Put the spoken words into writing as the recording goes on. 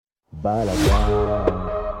בלגן.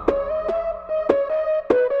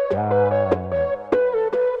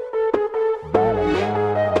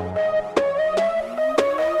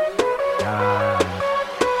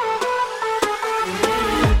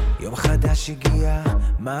 יום חדש הגיע,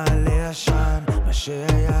 מעלה עשן, מה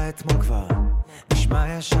שהיה אתמול כבר נשמע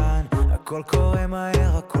ישן. הכל קורה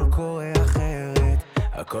מהר, הכל קורה אחרת,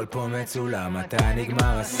 הכל פה מצולם, מתי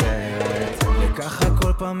נגמר הסרט? וככה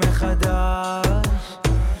כל פעם מחדש,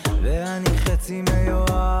 ואני חצי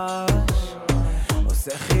מיואש,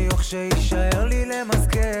 עושה חיוך שישאר לי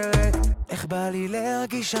למזכרת, איך בא לי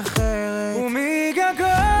להרגיש אחרת.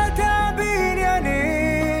 ומגגות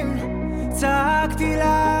הבניינים צעקתי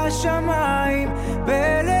לשמיים,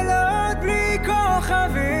 בלילות בלי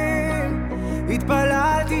כוכבים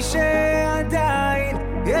התפללתי שעדיין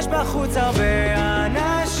יש בחוץ הרבה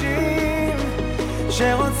אנשים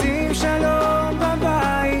שרוצים שלום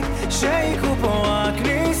בבית, שיקרו פה רק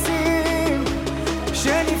ניסים,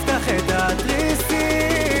 שנפתח את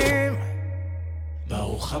התריסים.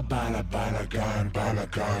 ברוך הבא לבלגן,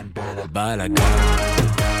 בלגן, בלגן.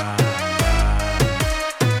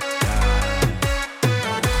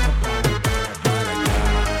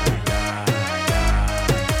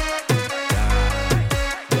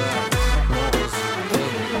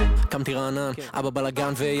 קמתי רענן, אבא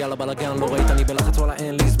בלגן ויאללה בלגן, לא ראית אני בלחץ וואלה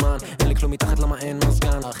אין לי זמן, אין לי כלום מתחת למה אין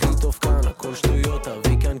מזגן, הכי טוב כאן, הכל שטויות,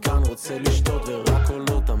 אבי כאן רוצה לשתות ורק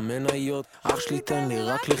עולות המניות, אח שלי תן לי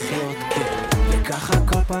רק לחיות, כן. וככה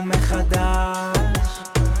כל פעם מחדש,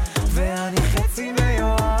 ואני חצי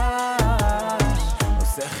מיואש,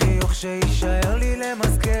 עושה חיוך שישאר לי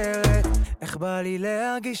למזכרת, איך בא לי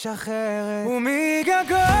להרגיש אחרת.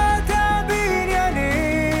 ומגגות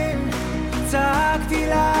הבניינים צעקתי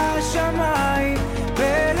לשמיים,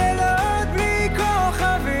 בלילות בלי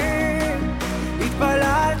כוכבים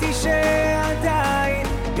התפללתי שעדיין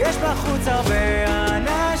יש בחוץ הרבה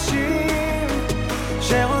אנשים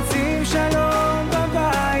שרוצים שלום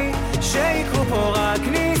בבית, שיקרו פה רק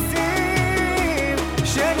ניסים,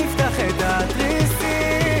 שנפתח את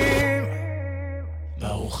התריסים.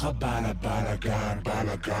 ברוך הבא לבלגן,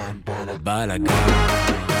 בלגן, בלגן.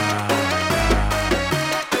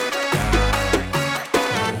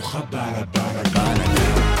 ברוך הבא לבלגן.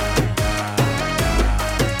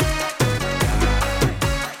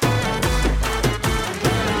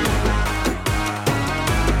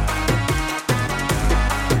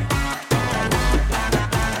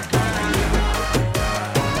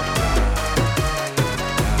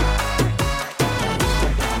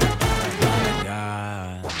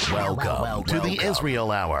 Welcome to the Israel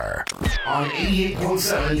Hour on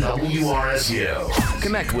 88.7 WRSU.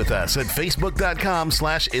 Connect with us at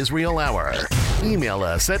facebook.com/Israel Hour. Email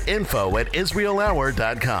us at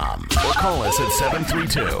info@israelhour.com or call us at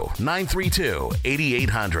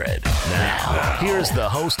 732-932-8800. Now, here's the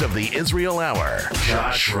host of the Israel Hour,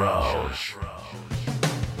 Josh Rowe.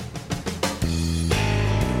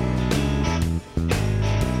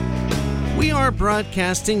 We are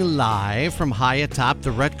broadcasting live from high atop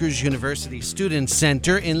the Rutgers University Student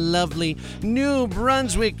Center in lovely New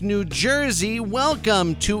Brunswick, New Jersey.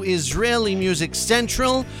 Welcome to Israeli Music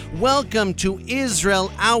Central. Welcome to Israel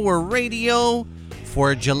Hour Radio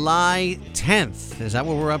for July 10th. Is that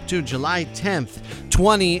what we're up to? July 10th,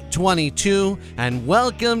 2022. And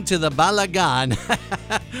welcome to the Balagan.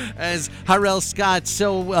 As Harel Scott so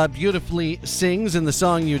beautifully sings in the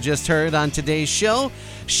song you just heard on today's show.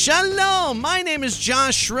 Shalom! My name is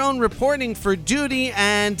Josh Rohn reporting for duty,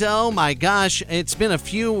 and oh my gosh, it's been a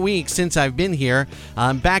few weeks since I've been here.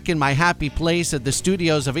 I'm back in my happy place at the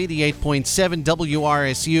studios of 88.7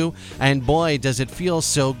 WRSU, and boy, does it feel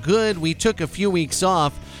so good. We took a few weeks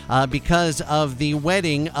off because of the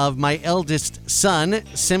wedding of my eldest son,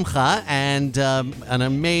 Simcha, and an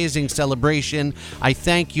amazing celebration. I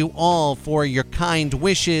thank you all for your kind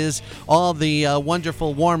wishes, all the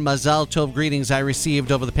wonderful, warm Mazal Tov greetings I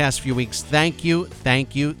received over the past few weeks. Thank you,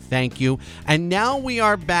 thank you, thank you. And now we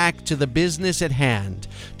are back to the business at hand,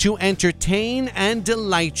 to entertain and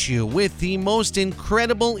delight you with the most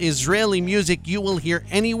incredible Israeli music you will hear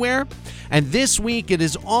anywhere. And this week, it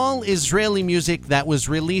is all Israeli music that was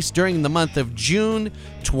released during the month of June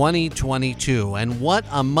 2022. And what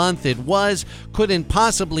a month it was. Couldn't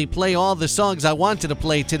possibly play all the songs I wanted to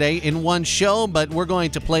play today in one show, but we're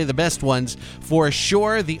going to play the best ones for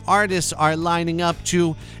sure. The artists are lining up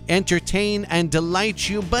to entertain and delight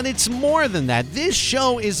you, but it's more than that. This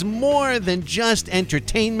show is more than just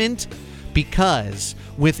entertainment, because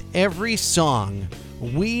with every song,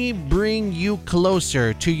 we bring you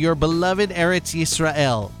closer to your beloved Eretz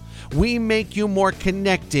Yisrael. We make you more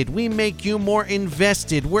connected. We make you more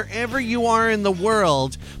invested wherever you are in the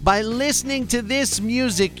world. By listening to this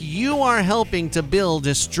music, you are helping to build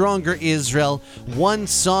a stronger Israel, one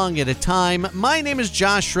song at a time. My name is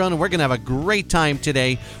Josh Rohn, and we're going to have a great time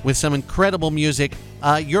today with some incredible music.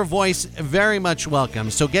 Your voice very much welcome.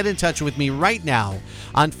 So get in touch with me right now.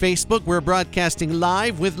 On Facebook, we're broadcasting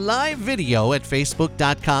live with live video at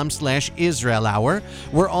facebook.com/Israel Hour.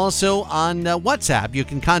 We're also on WhatsApp. You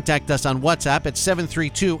can contact us on WhatsApp at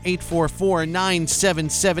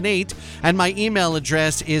 732-844-9778. And my email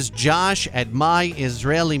address is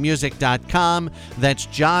josh@myisraelimusic.com. That's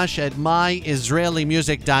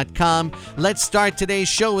josh@myisraelimusic.com. Let's start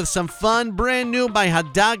today's show with some fun, brand new by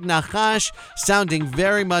Hadag Nachash, sounding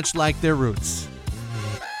very much like their roots.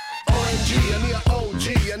 OMG, אני ה-OG,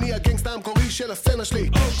 אני הגנגסטה המקורי של הסצנה שלי.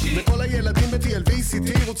 וכל הילדים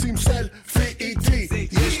ב-TLVCT רוצים סלפי איתי.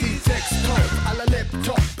 יש לי טקסט טוב על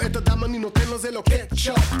הלפטופ, את הדם אני נותן לו זה לא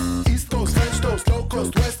קטשופ. איסט קוסט, פרנץ' טוסט, לואו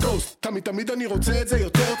קוסט, ווסט קוסט, תמיד אני רוצה את זה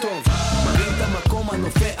יותר טוב. מרים את המקום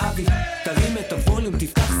הנופה אבי, תרים את הווליום,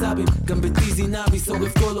 תפתח סאבים, גם בטיזי נבי,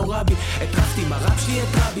 שורף קולורבי, הטרפתי מהרב שלי את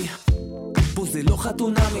רבי. פה זה לא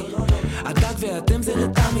חתונמי, הדג ואתם זה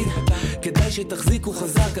לתמיד, כדאי שתחזיקו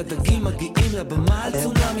חזק, הדגים מגיעים לבמה על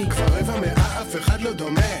צונמי. כבר רבע מאה אף אחד לא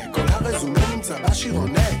דומה, כל הרזומה נמצא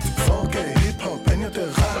בשירונט. 4K היפ-הופ אין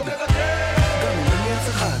יותר חד, גם אם אין לי אף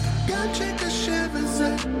אחד. גם שקשה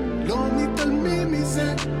וזה, לא מתעלמים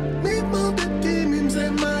מזה, מתמודדים עם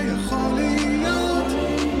זה, מה יכול להיות?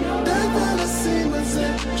 דבר לשים על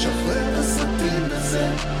זה, שחרר הסרטים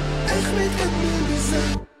בזה, איך מתקדמים בזה?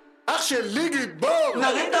 אח שלי גיבור!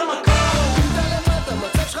 נרים את המקום! תמדה למטה,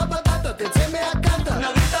 מצב שלך בדאטה, תצא מהקנטה.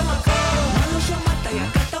 נרים את המקום! מה לא שמעת,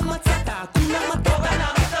 יקעת מצאת, כולם מטות,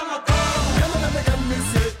 נרים את המקום! גם עלה וגם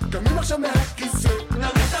מזה, קמים עכשיו מהכיסא.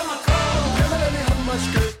 נרים את המקום! גם עלה לי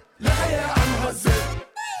המשקה, לחיי העם הזה.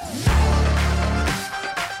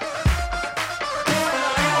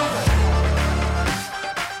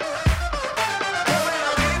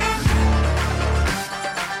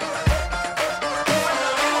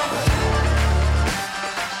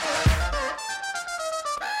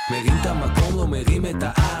 מרים את המקום, לא מרים את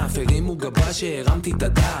האף, הרימו גבה שהרמתי את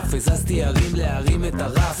הדף, הזזתי הרים להרים את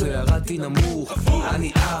הרף, לא ירדתי נמוך,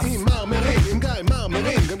 אני אף. עם מרמרים, עם גיא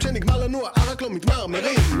מרמרים, גם כשנגמר לנו הערק לא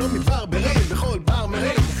מתמרמרים, לא מתברברים, בכל בר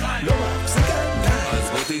מרים, לא מפסיקה די. אז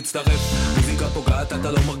בוא תצטרף, מוזיקה פוגעת,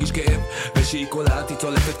 אתה לא מרגיש כאב, ושהיא קולעת, היא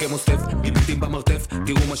צולפת כמו סטף, גיבוטים במרתף,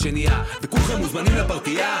 תראו מה שנהיה, וכולכם מוזמנים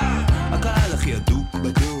לפרטייה. הקהל הכי הדוק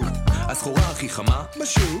בדוק, הסחורה הכי חמה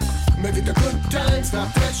בשוק, מביא את הגוד טיימס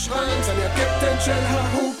והפרש ריימס, אני הקפטן של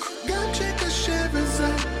ההוק. גם כשקשה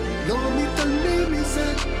וזה, לא מתעלמים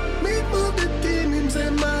מזה, מתמודדים עם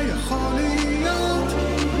זה, מה יכול להיות?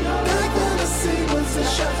 די כבר נשים על זה,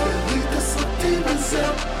 שחררי את הסרטים בזה,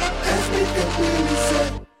 איך מתקדמים מזה?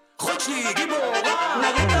 חוד שלי גיבורה,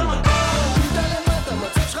 נרים את המקום! תמדה למטה,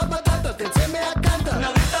 מצב שלך בדאטה, תצא מהקנטה.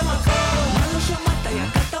 נרים את המקום! מה לא שמעת,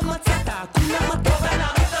 יקעת מצאת, כולם מטות,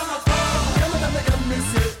 נרים את המקום! גם עלה וגם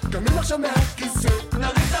מזה, קמים עכשיו מהכיסא.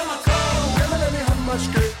 נרים את המקום! גם עלה לי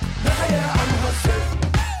המשקה, לחיי העם הזה.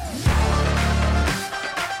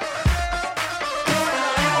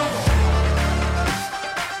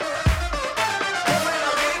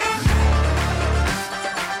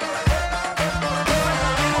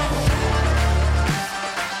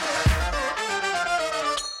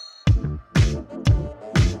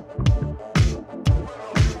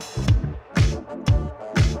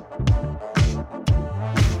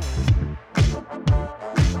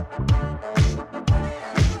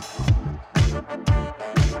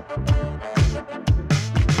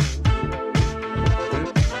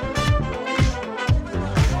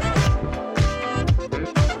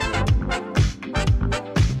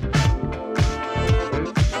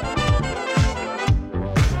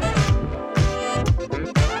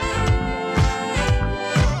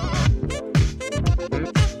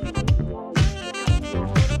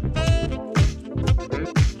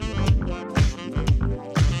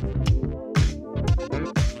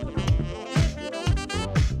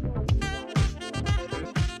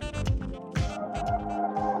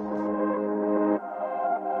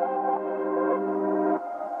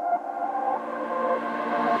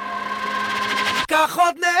 קח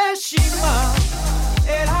עוד נשימה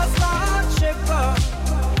אל הזמן שבא,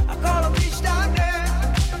 הכל עוד משתנה,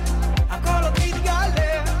 הכל עוד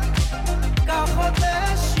מתגלה. קח עוד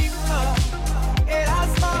נשימה אל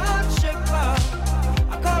הזמן שבא,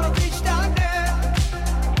 הכל עוד משתנה,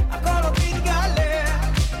 הכל עוד מתגלה.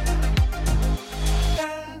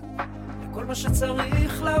 וכל מה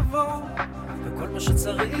שצריך לבוא וכל מה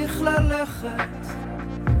שצריך ללכת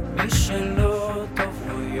מי שלא טוב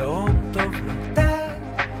לו יום, טוב לו תן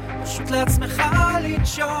פשוט לעצמך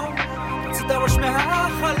לנשום תוציא את הראש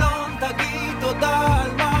מהחלון תגיד תודה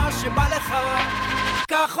על מה שבא לך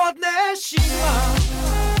קח עוד נשימה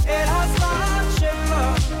אל הזמן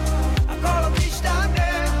שבא הכל עוד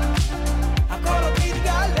משתנה הכל עוד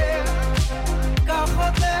מתגלה קח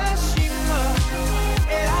עוד נשימה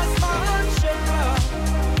אל הזמן שבא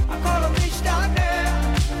הכל עוד משתנה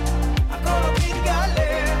הכל עוד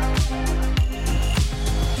מתגלה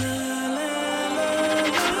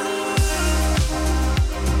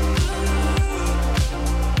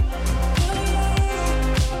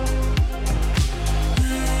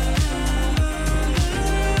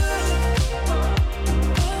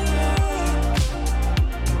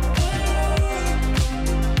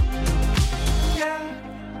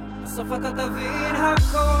בסוף אתה תבין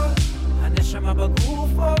הכל הנשמה בגוף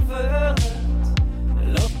עוברת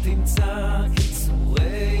לא תמצא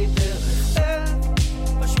קיצורי דרך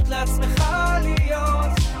פשוט לעצמך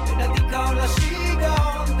להיות בין הדיכאון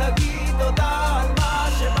לשיגעון תגיד תודה על מה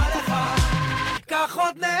שבא לך קח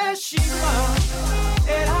עוד נשימה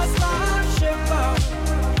אל הזמן שבא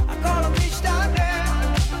הכל עוד משתנה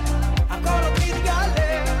הכל עוד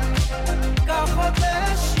מתגלה קח עוד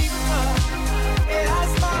נשימה אל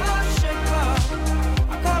הזמן שבא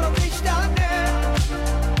הכל עוד משתנה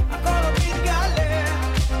הכל עוד מתגלה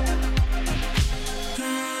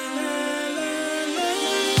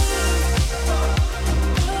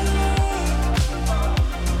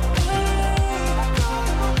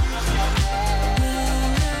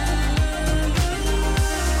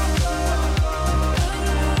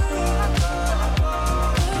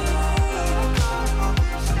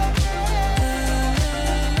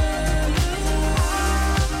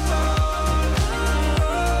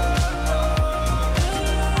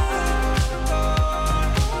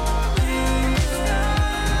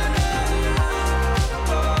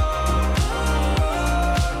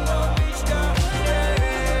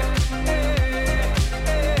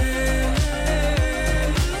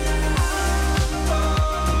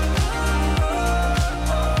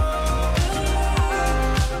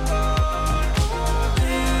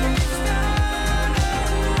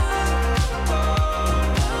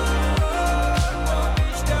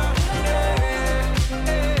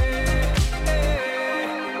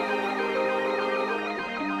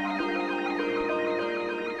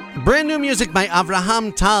Brand new music by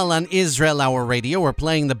Avraham Tal on Israel Hour Radio. We're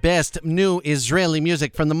playing the best new Israeli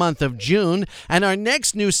music from the month of June. And our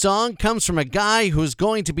next new song comes from a guy who's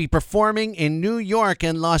going to be performing in New York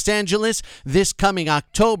and Los Angeles this coming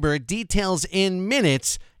October. Details in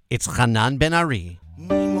minutes. It's Hanan Ben Ari.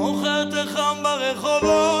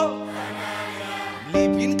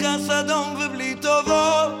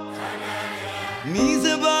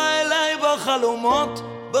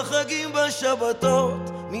 בחגים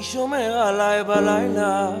בשבתות מי שומר עליי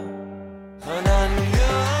בלילה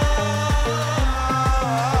חנניה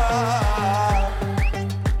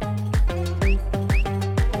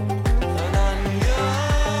חנניה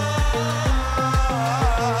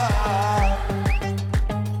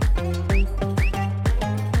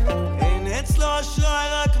אין אצלו אשראי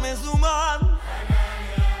רק מזומן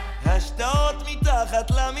השטרות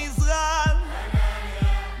מתחת למזרן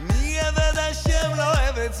עבד השם לא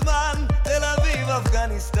עבד זמן תל אביב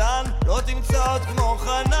אפגניסטן לא תמצא עוד כמו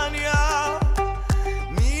חנניה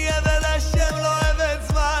מי עבד השם לא עבד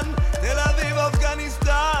זמן תל אביב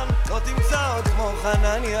אפגניסטן לא תמצא עוד כמו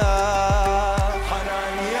חנניה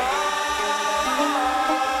חנניה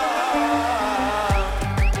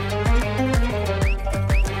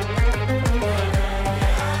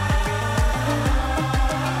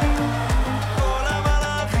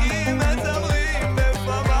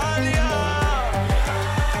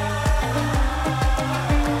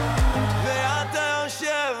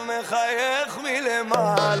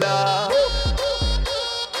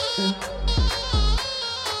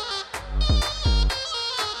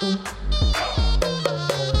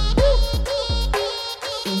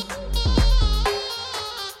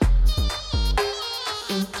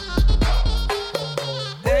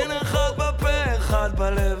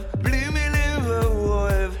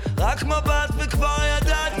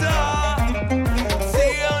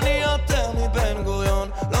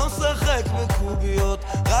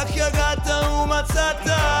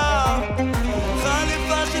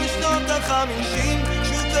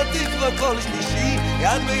כל שלישי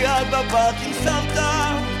יד ביד בפארק עם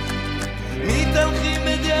סבתא מתהלכים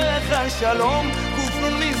בדרך השלום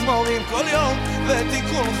כופלון מזמורים כל יום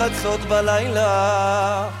ותיקון חצות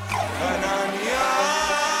בלילה חנניה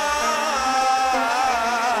חנניה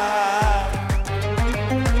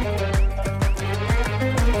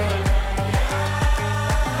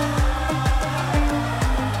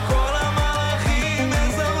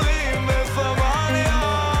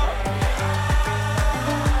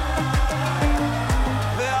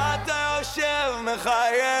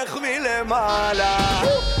למעלה.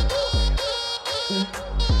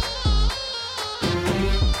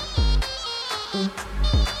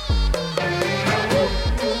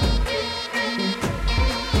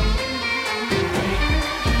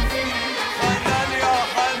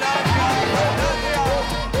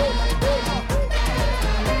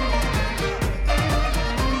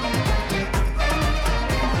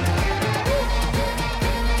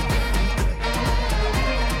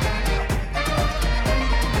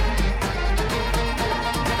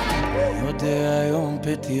 היום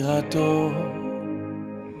פטירתו,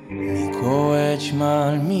 מי קורא את שמה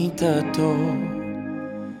על מיטתו,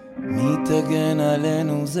 מי תגן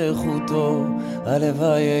עלינו זכותו,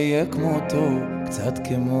 הלוואי יהיה כמותו, קצת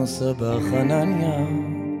כמו סבא חנניה.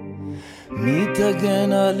 מי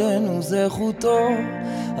תגן עלינו זכותו,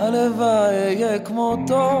 הלוואי יהיה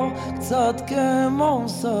כמותו, קצת כמו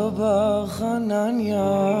סבא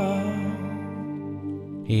חנניה.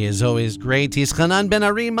 He is always great. He's Hanan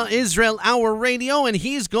Ben-Ari, Israel Hour Radio, and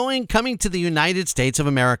he's coming to the United States of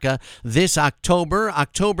America this October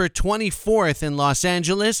 24th in Los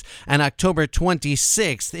Angeles and October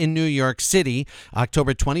 26th in New York City.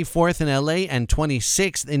 October 24th in LA and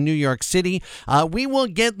 26th in New York City. We will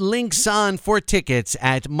get links on for tickets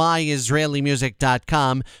at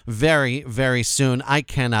myisraelimusic.com very, very soon. I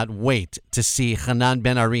cannot wait to see Hanan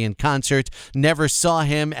Ben-Ari in concert. Never saw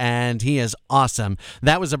him, and he is awesome.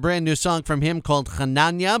 That was a brand new song from him called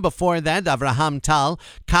Hananya. Before that, Avraham Tal,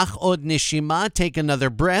 Kach Od Nishima, Take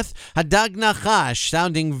Another Breath. Hadag Nachash,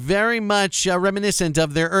 sounding very much reminiscent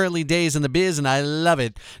of their early days in the biz, and I love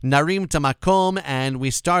it. Narim Tamakom, and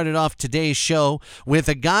we started off today's show with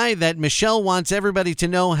a guy that Michelle wants everybody to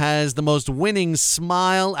know has the most winning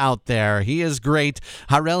smile out there. He is great.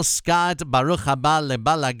 Harel Scott, Baruch Haba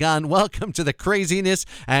LeBalagan. Welcome to the craziness,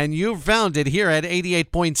 and you found it here at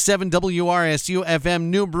 88.7 WRSU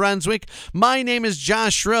FM New Brunswick. My name is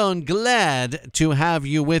Josh Rohn. Glad to have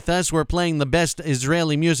you with us. We're playing the best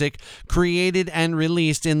Israeli music created and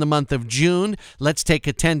released in the month of June. Let's take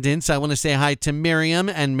attendance. I want to say hi to Miriam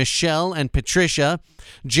and Michelle and Patricia.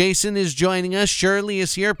 Jason is joining us. Shirley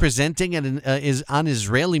is here presenting is on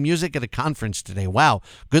Israeli music at a conference today. Wow.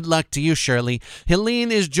 Good luck to you, Shirley.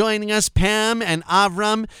 Helene is joining us. Pam and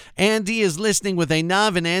Avram. Andy is listening with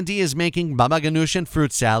Einav, and Andy is making baba ganoush and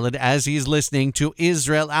fruit salad as he's listening to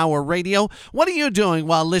Israel Hour Radio. What are you doing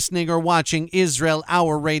while listening or watching Israel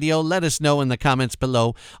Hour Radio? Let us know in the comments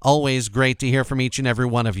below. Always great to hear from each and every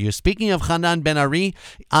one of you. Speaking of Hanan Ben-Ari,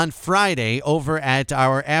 on Friday over at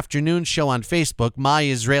our afternoon show on Facebook, My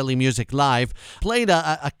Israeli Music Live, played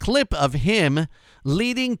a clip of him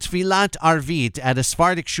leading Tfilat Arvit at a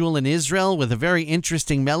Sephardic shul in Israel with a very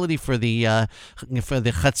interesting melody for the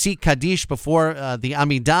Chatzi Kaddish before the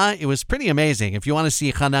Amidah. It was pretty amazing. If you want to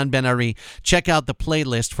see Hanan Ben-Ari, check out the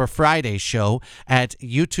playlist for Friday's show at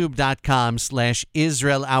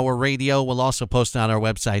youtube.com/Israel Hour Radio. We'll also post it on our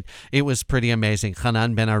website. It was pretty amazing.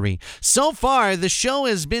 Hanan Ben-Ari. So far, the show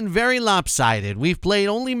has been very lopsided. We've played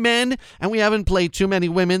only men, and we haven't played too many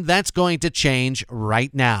women. That's going to change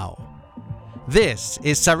right now. This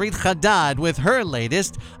is Sarit Hadad with her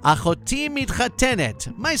latest, Achoti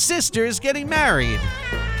Mitchatenet. My sister's getting married.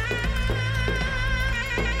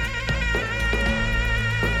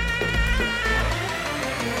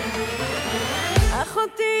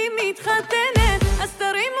 אחותי מתחתנת, אז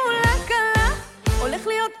תרימו לה כלה, הולך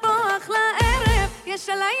להיות פה אחלה ערב, יש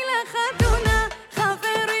הלילה חתונה,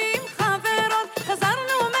 חברים, חברות,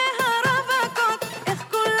 חזרנו מהרווקות, איך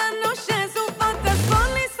כולנו שזופות, אז בוא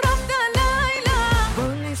נשרוף את הלילה,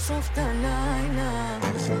 בוא נשרוף את הלילה.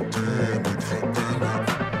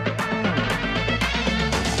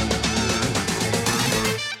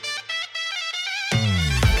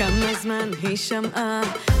 כמה זמן היא שמעה,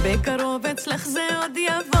 בקרוב אצלך זה עוד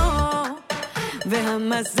יבוא,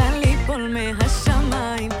 והמזל ליפול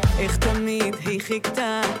מהשמיים, איך תמיד היא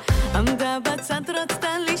חיכתה, עמדה בצד רצתה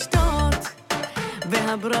לשתות,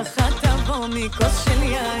 והברכה תבוא מכוס של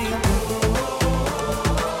יין.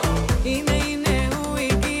 הנה הנה הוא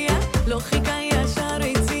הגיע, לא חיכה ישר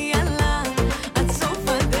הציע לה, עד סוף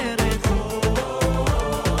הדרך,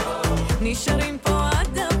 נשארים פה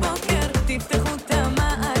עד הבוקר, תפתחו את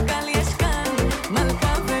המעגל, יש כאן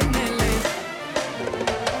מלכה ומלך.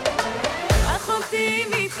 אחותי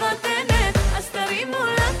מתחתנת, אז תרימו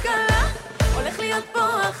לה כלה, הולך להיות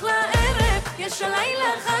פה אחלה ערב, יש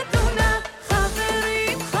הלילה חתונה,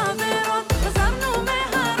 חברים, חברות, חזרנו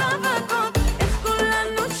מהרווקות, איך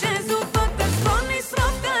כולנו שזופות, אז בוא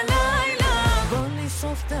נשרוף את הלילה,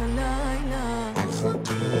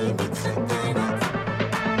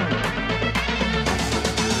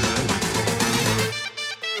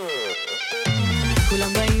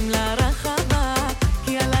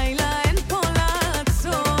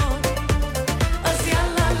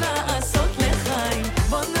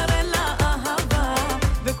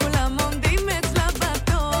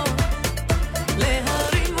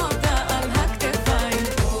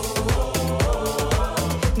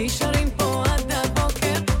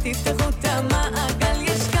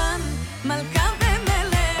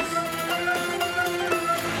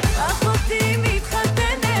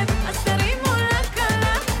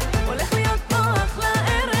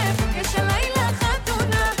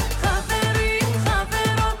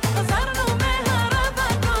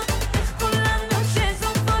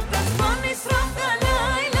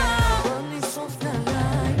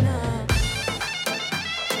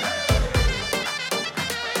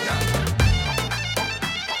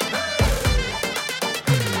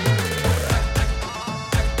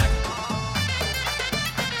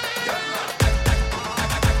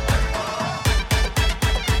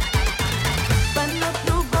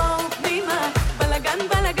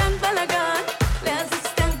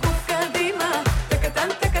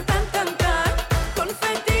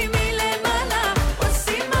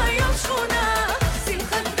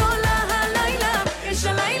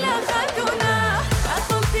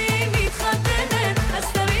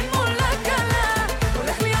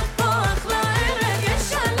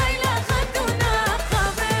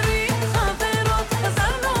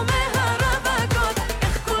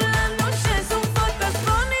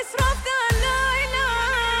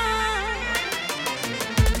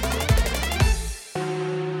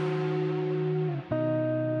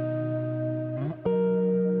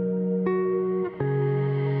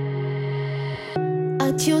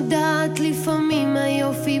 את יודעת לפעמים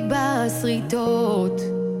היופי בסריטות,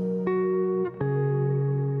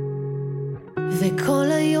 וכל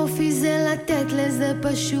היופי זה לתת לזה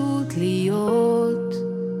פשוט להיות.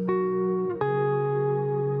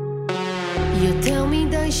 יותר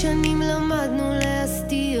מדי שנים למדנו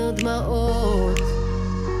להסתיר דמעות,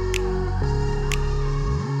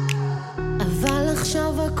 אבל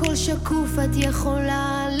עכשיו הכל שקוף, את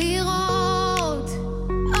יכולה לראות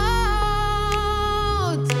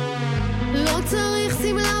עוד. לא צריך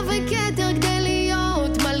סמלה וכתר כדי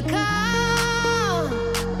להיות מלכה,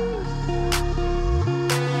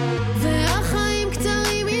 והחיים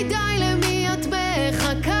קצרים מדי, למי את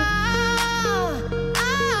מחכה?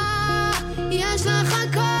 יש לך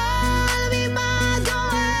הכל, ממה את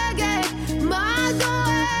דואגת? מה את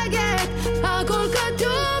דואגת? הכל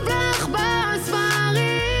כתוב לך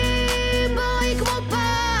בספרים, בואי כמו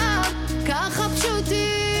פעם, ככה פשוטים,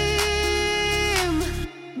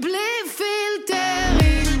 בלי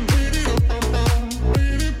פילטרים.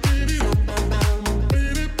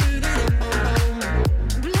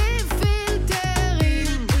 בלי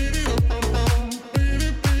פילטרים.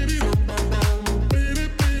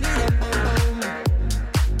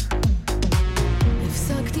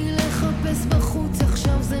 הפסקתי לחפש בחוץ,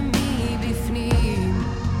 עכשיו זה מבפנים.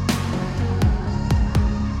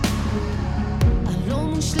 אני לא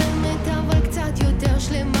מושלמת אבל קצת יותר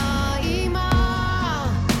שלמה עם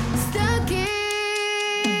הסדקים.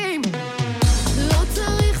 לא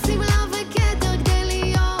צריך סמלה וכתר כדי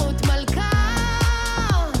להיות מלכה,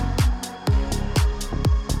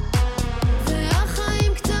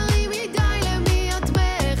 והחיים קצרים מדי, למי את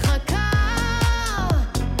מחכה?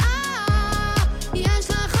 יש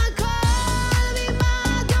לך הכל,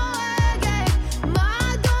 ממה את דואגת? מה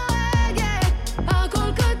את דואגת?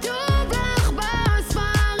 הכל כתוב לך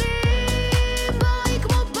בספרים, בואי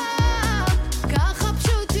כמו פעם, ככה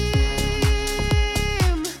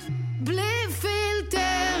פשוטים, בלי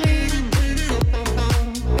פילטרים.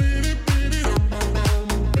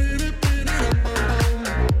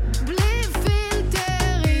 בלי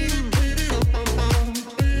פילטרים.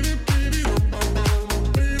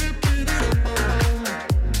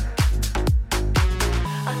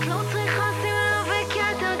 את לא צריכה סמלה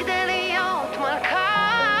וכתר כדי להיות מלכה,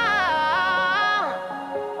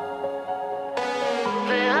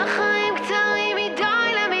 והחיים קצרים מדי,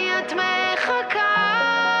 למי את מחכה?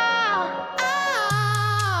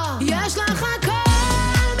 יש לך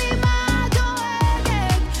הכל, ממה את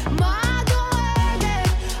דואגת? מה את דואגת?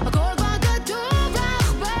 הכל כבר כתוב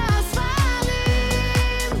לך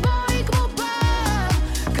בספרים, בואי כמו פעם,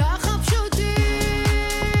 ככה פשוטים,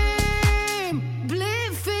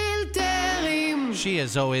 בלי פילטרים. She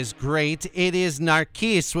is always great. It is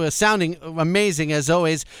Narkis, sounding amazing as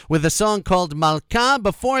always, with a song called Malka.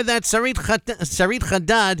 Before that, Sarit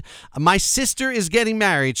Haddad, My Sister is Getting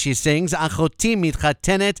Married, she sings. Achoti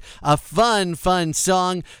mitchatenet, a fun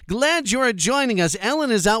song. Glad you are joining us.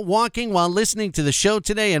 Ellen is out walking while listening to the show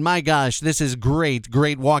today, and my gosh, this is great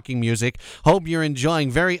walking music. Hope you're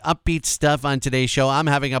enjoying very upbeat stuff on today's show. I'm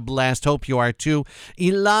having a blast. Hope you are too.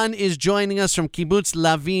 Ilan is joining us from Kibbutz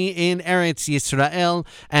Lavi in Eretz Yisrael,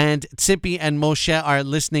 and Tzipi and Moshe are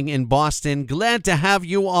listening in Boston. Glad to have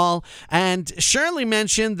you all. And Shirley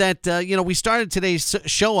mentioned that, we started today's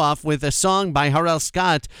show off with a song by Harel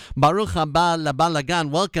Scott, Baruch haba labalagan,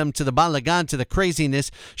 welcome to the balagan, to the craziness.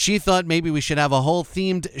 She thought maybe we should have a whole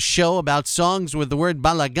themed show about songs with the word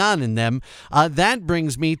balagan in them. That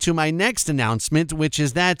brings me to my next announcement, which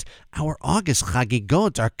is that our August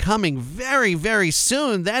Chagigot are coming very, very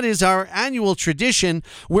soon. That is our annual tradition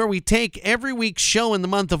where we take every week's show in the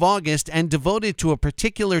month of August and devote it to a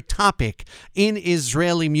particular topic in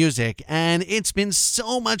Israeli music. And it's been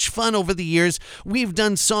so much fun over the years. We've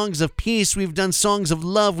done songs of peace. We've done songs of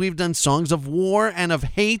love. We've done songs of war and of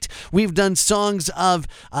hate. We've done songs of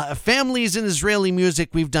families in Israeli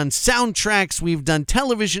music. We've done soundtracks. We've done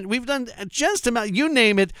television. We've done just about, you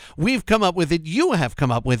name it, we've come up with it. You have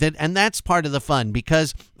come up with it. And that's part of the fun,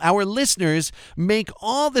 because our listeners make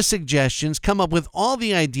all the suggestions, come up with all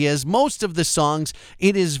the ideas, most of the songs.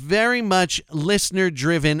 It is very much listener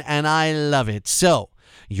driven, and I love it. So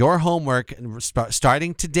your homework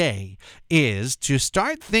starting today is to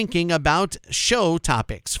start thinking about show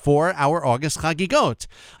topics for our August Chagigot.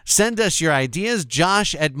 Send us your ideas,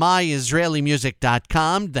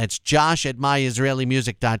 josh@myisraelimusic.com. That's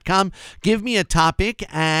josh@myisraelimusic.com. Give me a topic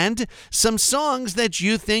and some songs that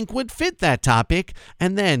you think would fit that topic,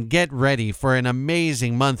 and then get ready for an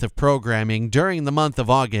amazing month of programming during the month of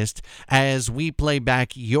August as we play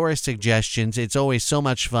back your suggestions. It's always so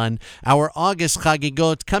much fun. Our August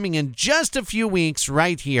Chagigot out coming in just a few weeks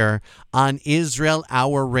right here on Israel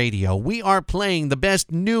Hour Radio. We are playing the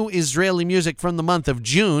best new Israeli music from the month of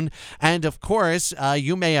June. And of course,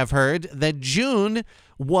 you may have heard that June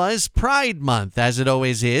was Pride Month, as it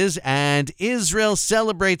always is, and Israel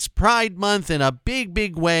celebrates Pride Month in a big,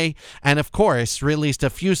 big way, and of course released a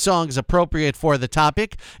few songs appropriate for the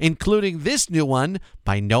topic, including this new one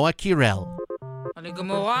by Noah Kirel. אני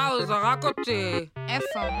גמורה, הוא זרק אותי.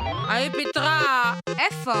 איפה? ההיא פיתרה.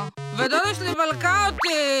 איפה? ודודה שלי בלקה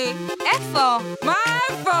אותי. איפה? מה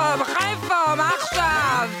איפה? בחיפה, מה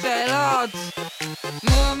עכשיו? שאלות.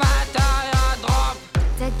 נו, מתי הדרופ?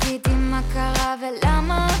 תגידי מה קרה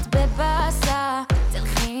ולמה את בבאסה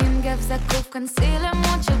תלכי עם גב זקוף, כנסי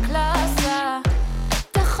למוד של קלאסה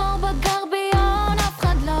את החור בגרביון אף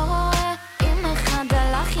אחד לא רואה אם אחד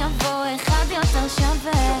הלך יבוא אחד יותר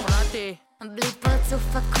שווה שוכנעתי. בלי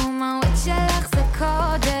פרצוף עקום הוויד שלך זה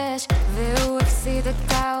קודש והוא הפסיד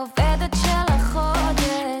את העובדת של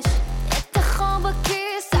החודש את החור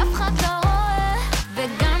בכיס אף אחד לא רואה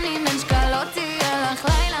וגם אם אין שקלות תהיה לך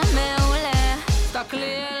לילה מעולה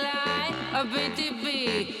תסתכלי אליי, הביטי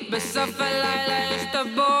בי בסוף הלילה יש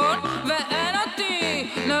טבון ואין אותי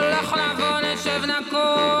נלך לבוא, נשב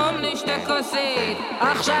נקום, נשתה כוסית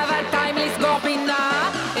עכשיו הטיים לסגור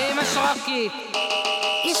פינה עם השרוקית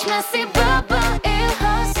יש מסיבה בעיר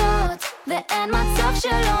הזאת ואין מצב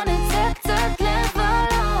שלא נצא קצת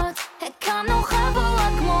לבלות הקמנו חבורה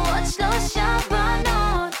כמו עוד 3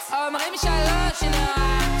 בנות אומרים 3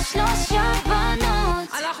 נראה 3 בנות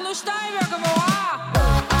אנחנו 2 וגמורה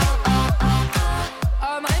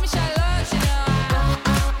אומרים 3 נראה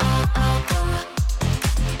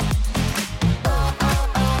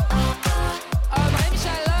אומרים 3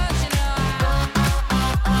 נראה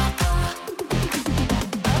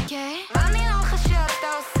אוקיי מה נראה לך שאתה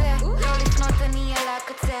עושה? לא לפנות אני על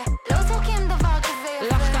הקצה לא זורקים דבר כזה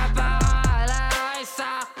יפה לך כפרה עליי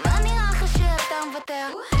סע מה נראה לך שאתה מוותר?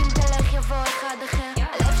 אם תלך יבוא אחד אחר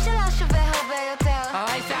הלב שלה שווה הרבה יותר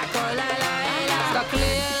אוי זה הכל הלילה תסתכלי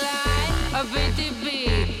אליי, הביטי בי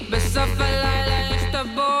בסוף הלילה יש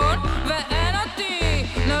טבון ואין אותי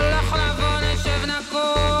נלך לבוא, נשב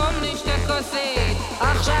נקום, נשתה כוסית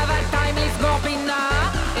עכשיו הטיים לסגור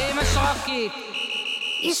פינה עם השרוקית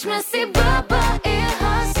יש מסיבה בעיר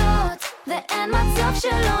הזאת ואין מצב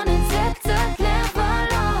שלא נצא קצת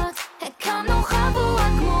לבלות הקמנו חבורה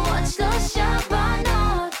כמו עוד 3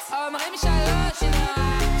 בנות אומרים 3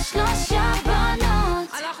 נראה 3 בנות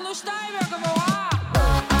אנחנו 2 וגמורה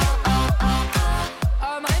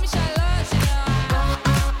אומרים 3 נראה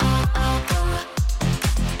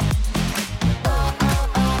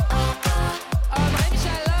אומרים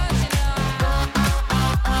 3 נראה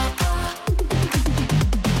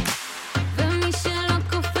ומי שלא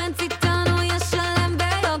קופץ איתנו ישלם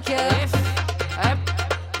ביוקר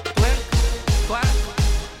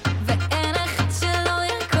ואין אחד שלא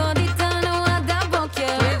ירקוד איתנו עד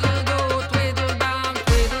הבוקר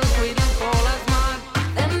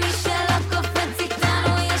ומי שלא קופץ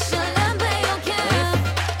איתנו ישלם ביוקר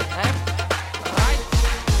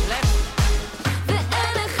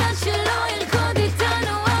ואין אחד שלא ירקוד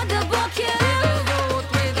איתנו עד הבוקר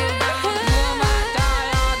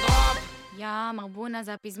יא מרבונה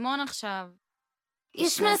זה הפזמון עכשיו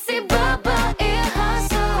יש מסיבה בעיר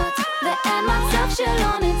הזאת ואין מצב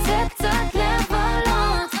שלא נצא קצת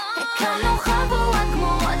לבלות הקמנו חבורה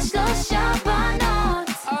כמו עוד 3 בנות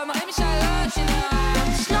אומרים 3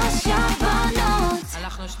 נראה 3 בנות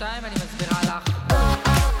אנחנו 2 אני מסבירה לך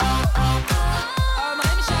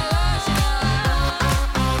אומרים 3 נראה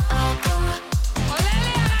עולה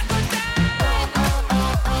לי על הכותרת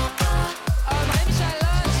אומרים 3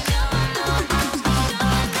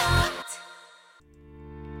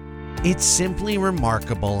 It's simply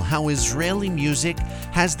remarkable how Israeli music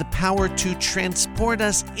has the power to transport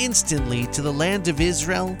us instantly to the land of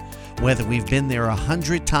Israel, whether we've been there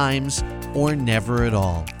 100 times or never at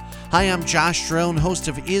all. Hi, I'm Josh Drone, host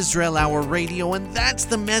of Israel Hour Radio, and that's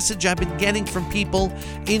the message I've been getting from people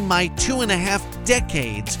in my 2.5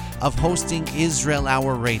 decades of hosting Israel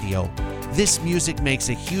Hour Radio. This music makes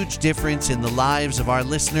a huge difference in the lives of our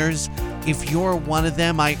listeners. If you're one of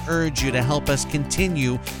them, I urge you to help us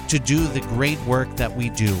continue to do the great work that we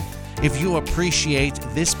do. If you appreciate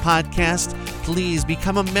this podcast, please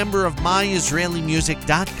become a member of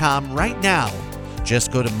myisraelimusic.com right now. Just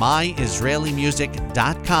go to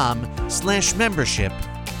myisraelimusic.com/membership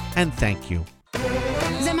and thank you.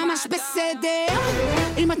 זה ממש בסדר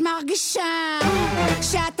אם את מרגישה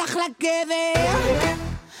שאת אחלה גבר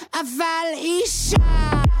אבל אישה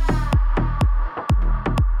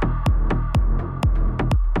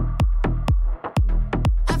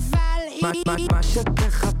אבל מה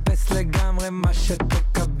שתחפש לגמרי מה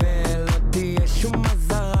שתקבל, לא תהיה שום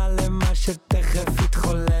מזרה למה שתכף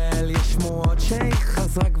יתחולל. יש שמועות שהיא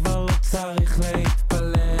חזרה כבר לא צריך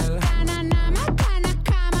להתפלל. פננה מתנה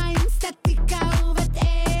כמה עם סטטיקה ובת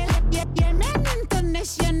אל ימן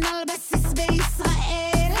אינטרנשיונל בסיס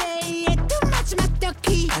בישראל. יהיה too much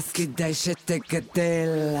מתוקי אז כדאי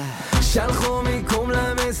שתגדל. שלחו מיקום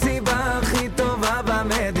למסיבה הכי טובה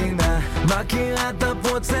במדינה, מכירה את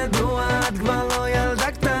הפרוצדורה, את כבר לא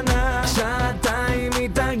ילדה קטנה. שעתיים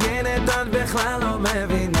מתארגנת, את בכלל לא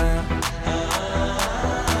מבינה,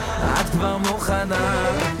 את כבר מוכנה.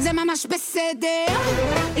 זה ממש בסדר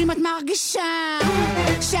אם את מרגישה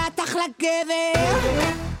שאת אחלה גבר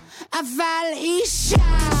אבל אישה.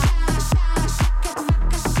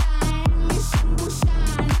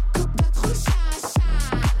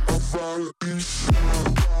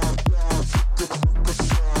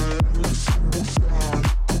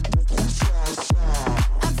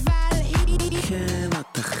 כן,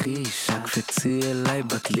 את הכי אישה, קפצי אליי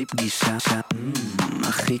בקליפ גישה,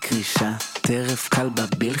 הכי קרישה, טרף קל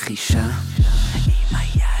בביל חישה. אם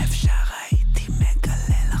היה אפשר הייתי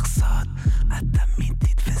מגלה לך סוד, את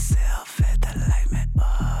אמיתית וזה עובד עליי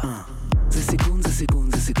מאוד. זה סיכון, זה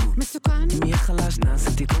סיכון, זה סיכון מסוכן. אם יהיה חלש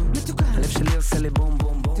נעשה תיקון מתוקן. הלב שלי עושה לי בום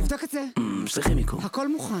בום בום. תבדוק את זה. צריכים מיקום. הכל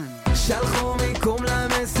מוכן. שלחו מיקום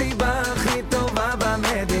למסיבה הכי טובה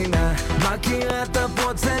במדינה, מכירה את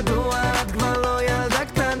הפרוצדורה, את כבר לא ילדה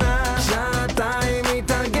קטנה. שעתיים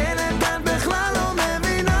מתארגנת, את בכלל לא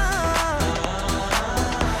מבינה,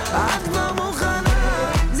 את כבר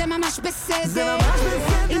מוכנה. זה ממש בסדר, זה ממש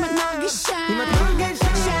בסדר אם את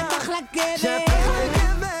מרגישה שאת אחלה גבר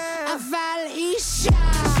אבל אישה.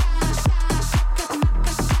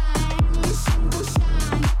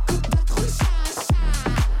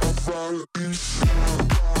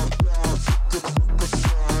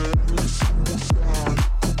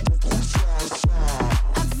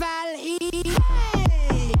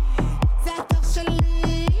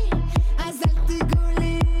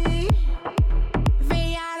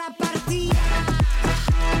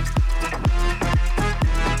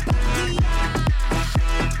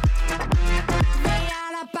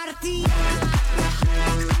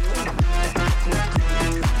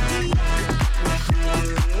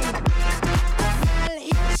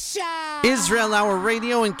 Israel Hour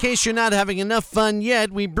Radio. In case you're not having enough fun yet,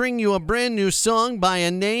 we bring you a brand new song by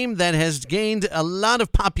a name that has gained a lot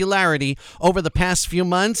of popularity over the past few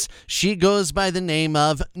months. She goes by the name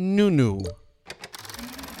of Nunu.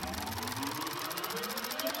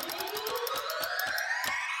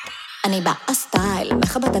 אני באה סטייל,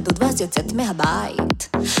 מחבת הדוד ואז יוצאת מהבית,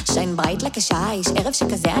 שיין ברייט לקשיש, ערב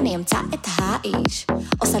שכזה אני אמצא את האיש.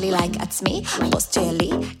 עושה לי לייק עצמי, פוסט שלי,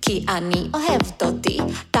 כי אני אוהבת אותי,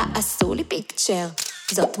 תעשו לי פיקצ'ר,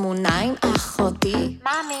 זאת תמונה עם אחותי.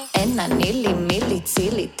 מאמי אין אני לי מילי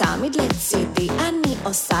צילי, תמיד לצידי, אני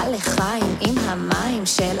עושה לחיים עם המים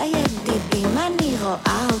של הידידים. אני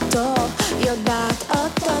רואה אותו, יודעת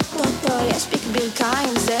אותו, יש פיק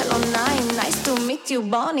ברכיים, זה לא נעים, nice to meet you,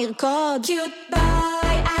 בוא נרקוד. קיוט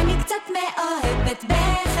ביי, אני קצת מאוהבת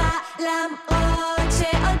בך, למרות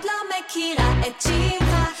שעוד לא מכירה את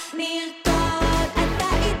שמך, נרקוד, אתה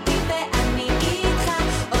איתי ואני איתך,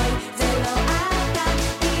 אוי זה לא אתה,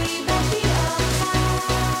 איבדתי אותך.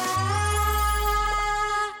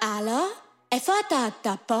 הלו? איפה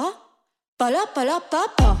אתה פה? פה לא, פה לא, פה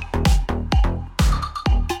פה.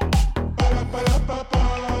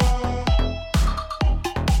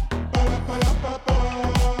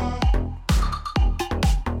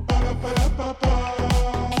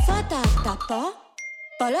 איפה אתה פה?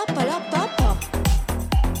 פה לא, פה לא, פה פה.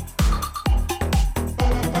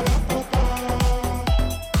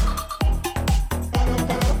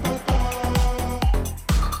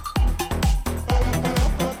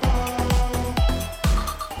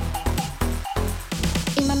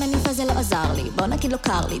 אם המניף הזה לא עזר לי, בוא נגיד לו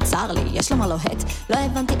קר לי, צר לי, יש לו מה לוהט, לא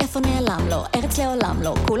הבנתי איפה נעלם לו, ארץ לעולם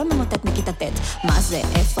לא, כולם ממוטט מכיתה ט'. מה זה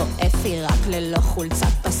איפה אפי רק ללא חולצת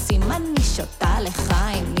פסים, אני שותה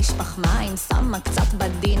לחיים, נשפך מים, שמה קצת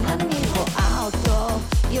בדין, אני רואה אותו,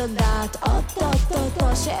 יודעת אותו,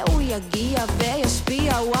 שהוא יגיע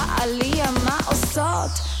וישפיע, וואליה מה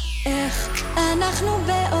עושות? איך אנחנו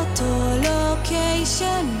באותו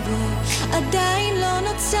לוקיישן ועדיין לא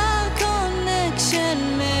נוצר קונקשן,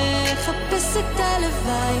 מחפש את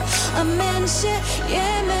הלוואי, אמן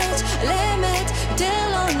שימת למת דר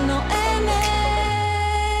לא נועמת.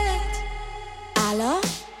 הלו?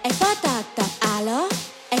 איפה אתה? הלו?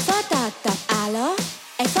 איפה אתה? הלו?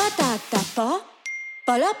 איפה אתה? פה?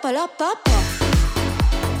 פה לא, פה לא, פה פה.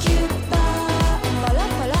 קיוט ביי, פה לא,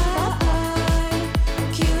 פה לא, פה ביי,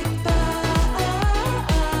 קיוט ביי.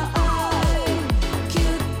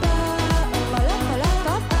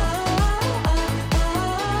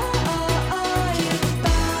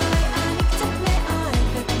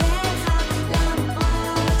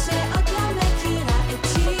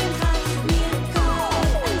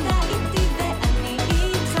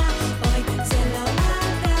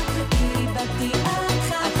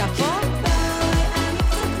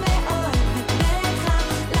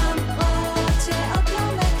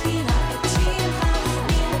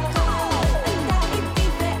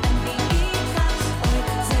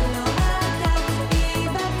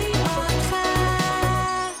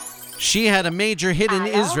 She had a major hit in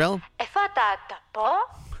Israel. איפה אתה פה?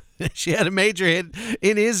 She had a major hit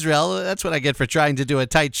in Israel. That's what I get for trying to do a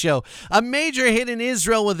tight show. A major hit in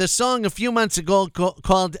Israel with a song a few months ago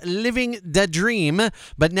called Living the Dream.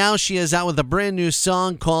 But now she is out with a brand new song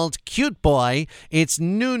called Cute Boy. It's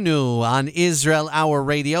Nunu on Israel Hour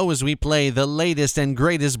Radio as we play the latest and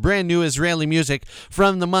greatest brand new Israeli music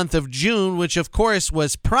from the month of June, which of course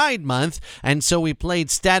was Pride Month. And so we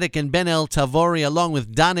played Static and Ben El Tavori along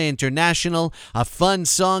with Dana International, a fun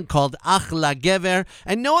song called Achla Gever.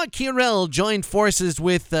 And Noah Kirel joined forces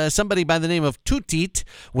with somebody by the name of Tutit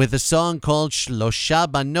with a song called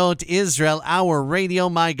Shlosha Banot. Israel Hour Radio.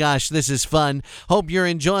 My gosh, this is fun. Hope you're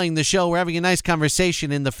enjoying the show. We're having a nice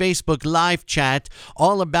conversation in the Facebook live chat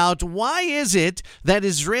all about why is it that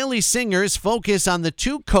Israeli singers focus on the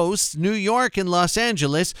two coasts, New York and Los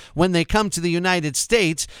Angeles, when they come to the United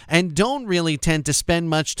States and don't really tend to spend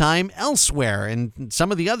much time elsewhere in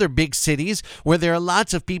some of the other big cities where there are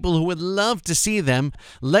lots of people who would love to see them.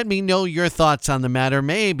 Let me know your thoughts on the matter.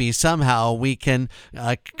 Maybe somehow we can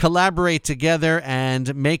collaborate together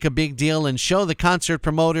and make a big deal and show the concert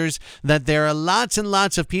promoters that there are lots and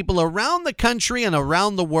lots of people around the country and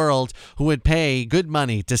around the world who would pay good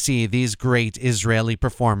money to see these great Israeli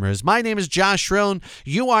performers. My name is Josh Rohn.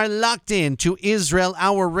 You are locked in to Israel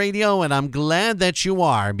Hour Radio, and I'm glad that you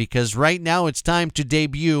are, because right now it's time to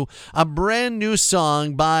debut a brand new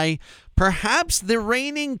song by perhaps the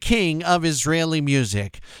reigning king of Israeli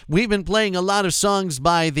music. We've been playing a lot of songs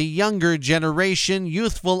by the younger generation,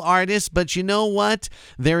 youthful artists, but you know what?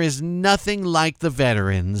 There is nothing like the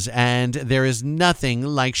veterans, and there is nothing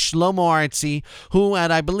like Shlomo Artzi, who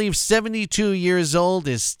at, I believe, 72 years old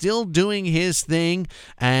is still doing his thing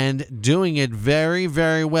and doing it very,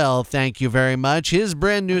 very well. Thank you very much. His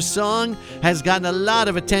brand new song has gotten a lot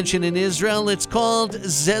of attention in Israel. It's called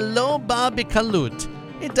Zelo Ba Bikalut.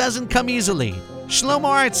 It doesn't come easily. Shlomo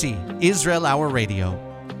Artzi, Israel Hour Radio.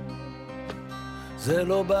 זה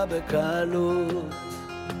לא בא בקלות,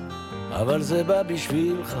 אבל זה בא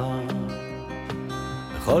בשבילך.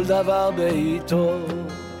 בכל דבר בעיתו,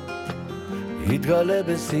 יתגלה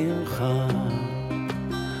בשמחה.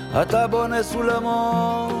 אתה בונה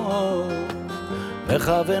סולמות,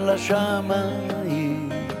 מכוון לשמיים.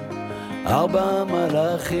 4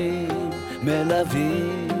 מלאכים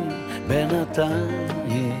מלווים בינתיים.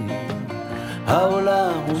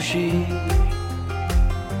 העולם הוא שיר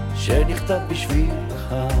שנכתב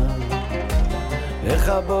בשבילך. איך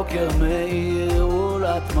הבוקר מאיר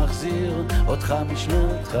ולאט מחזיר אותך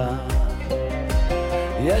משנתך.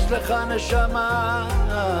 יש לך נשמה,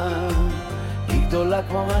 היא גדולה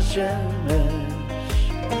כמו השמש.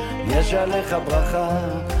 יש עליך ברכה,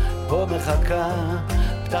 פה מחכה,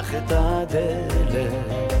 פתח את הדלת.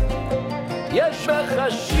 יש בך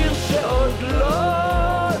שיר שעוד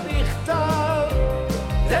לא נכתב,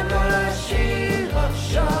 תן לו לשיר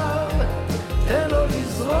עכשיו, תן לו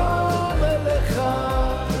לזרום אליך.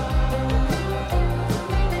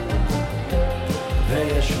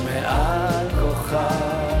 ויש מעל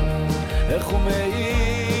כוכב, איך הוא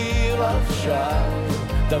מאיר עכשיו,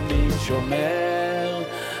 תמיד שומר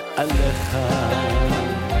עליך.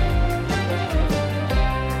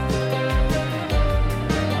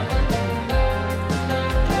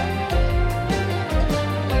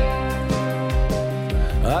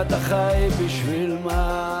 אתה חי בשביל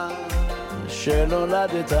מה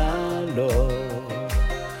שנולדת לו,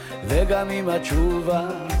 וגם אם התשובה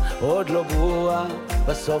עוד לא ברורה,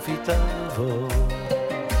 בסוף היא תבוא.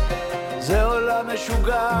 זה עולם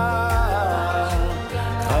משוגע,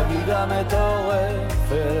 חגיגה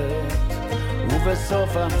מטורפת, ובסוף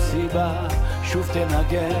המסיבה שוב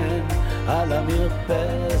תנגן על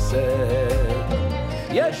המרפסת.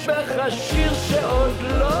 יש בך שיר שעוד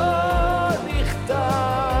לא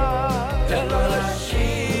תן לו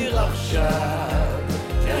לשיר עכשיו,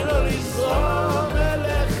 תן לו לזרום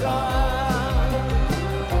אליך.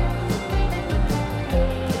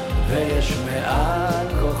 ויש מעל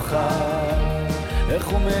כוכב, איך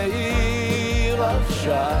הוא מאיר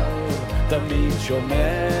עכשיו, תמיד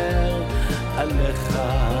שומר עליך.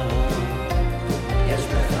 יש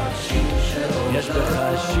בך שיר שעוד, יש בך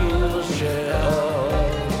שיר שעוד,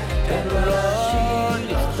 תן לו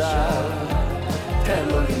לשיר עכשיו, תן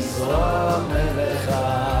לו לזרום אליך.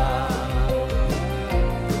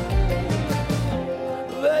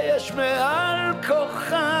 ויש מעל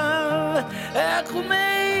כוכב, איך הוא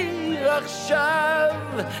מאיר עכשיו,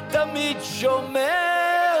 תמיד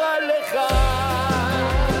שומר עליך.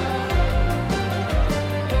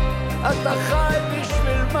 אתה חי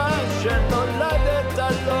בשביל מה שנולדת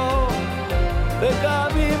לו, וגם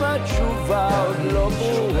אם התשובה עוד לא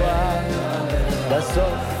ברורה,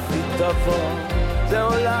 בסוף היא תבוא, זה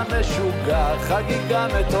עולם משוגע, חגיגה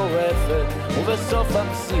מטורפת, ובסוף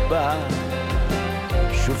המסיבה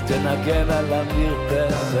שוב תנגן על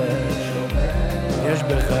המרפסת. יש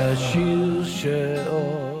בך שיר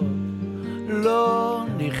שעוד לא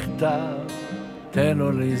נכתב, תן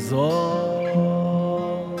לו לזרום.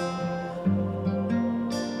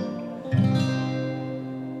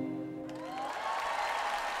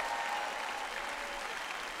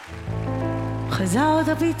 חזרת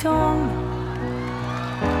פתאום,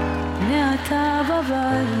 הנה אתה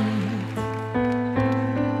בבית,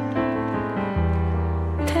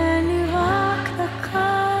 תן לי רק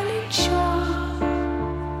דקה לנשום.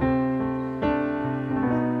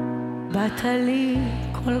 באת לי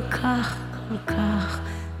כל כך כל כך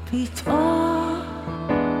פתאום,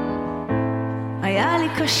 היה לי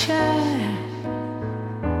קשה,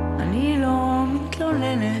 אני לא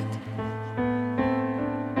מתלוננת,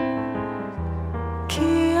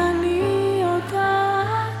 כי אני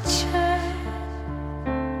יודעת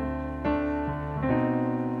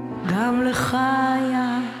שגם לך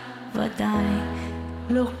היה ודאי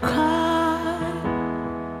לא קל.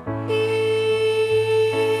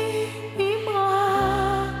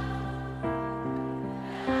 אמרה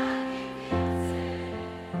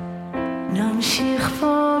נמשיך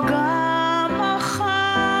פה גם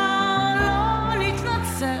מחר, לא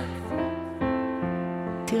נתנצל,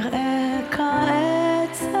 תראה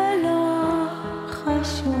כעת זה לא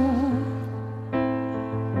חשוב,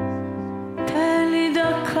 תן לי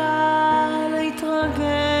דקה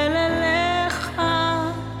להתרגל אליך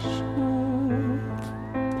שוב.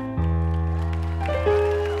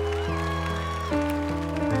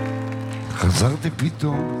 חזרתי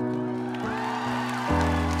פתאום,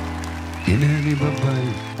 הנה אני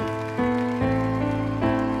בבית,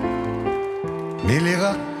 תני לי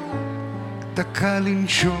רק דקה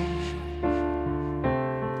לנשום.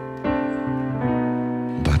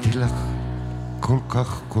 באתי לך כל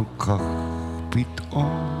כך כל כך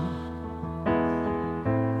פתאום,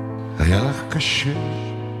 היה לך קשה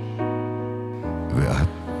ואת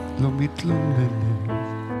לא מתלוננת,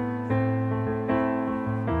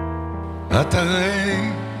 את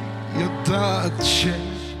הרי יודעת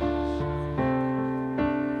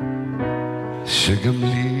שגם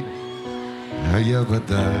לי היה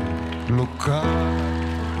ודאי לא קל.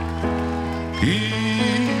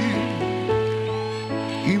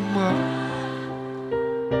 אמא,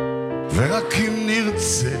 ורק אם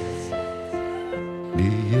נרצה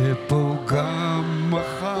נהיה פה גם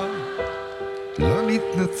מחר, לא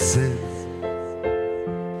נתנצל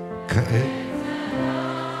כעת.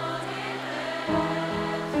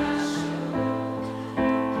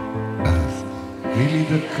 אז תני לי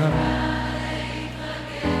דקה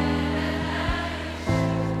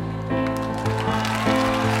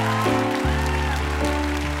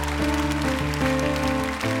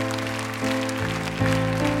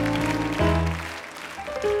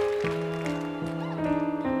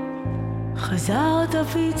חזרת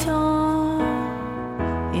פתאום,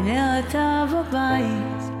 הנה אתה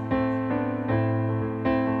בבית,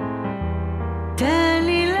 תן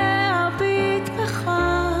לי להביט בך,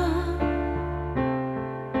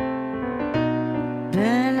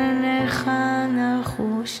 בין עיניך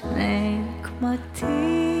נחו שני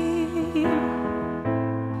קמטים,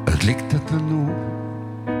 הדליק את התנור,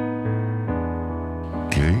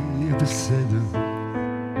 תראי יהיה בסדר,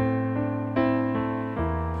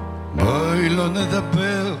 בואי לא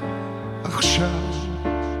נדבר עכשיו,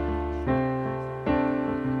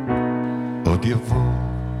 עוד יבוא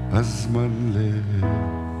הזמן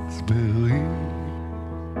להסברים.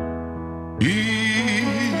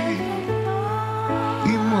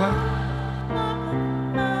 אמא,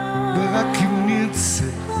 ורק אם נרצה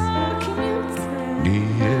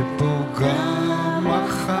נהיה פה גם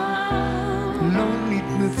מחר, לא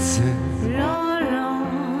נתנצל,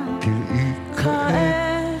 תראי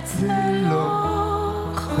כעת זה לא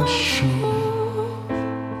חשוב,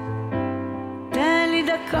 תן לי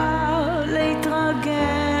דקה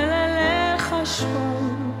להתרגל אליך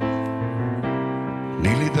שוב,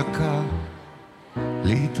 תני לי דקה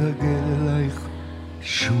להתרגל אלייך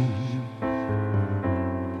שוב,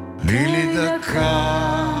 תני לי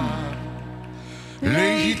דקה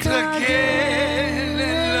להתרגל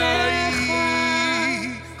אלייך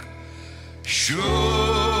שוב.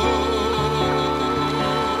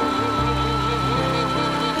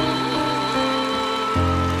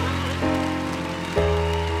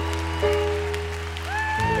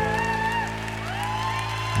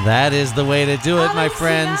 That is the way to do it, my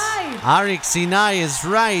friends. Arik Sinai is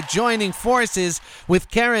right, joining forces with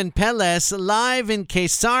Karen Peles live in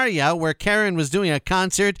Caesarea, where Karen was doing a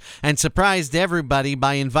concert and surprised everybody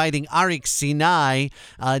by inviting Arik Sinai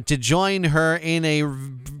to join her in a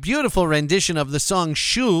beautiful rendition of the song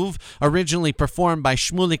Shuv, originally performed by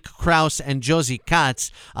Shmulik Kraus and Josie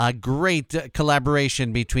Katz. A great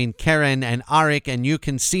collaboration between Karen and Arik, and you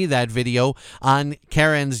can see that video on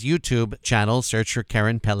Karen's YouTube channel. Search for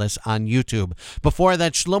Karen Peles on YouTube. Before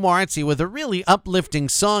that, Shlomo Artzi with a really uplifting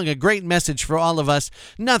song, a great message for all of us.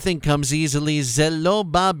 Nothing comes easily. Zelo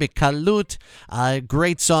ba bekalut. A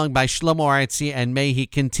great song by Shlomo Artzi, and may he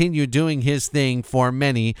continue doing his thing for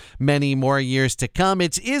many, many more years to come.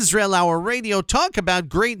 It's Israel Hour Radio. Talk about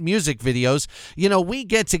great music videos. You know, we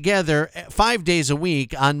get together 5 days a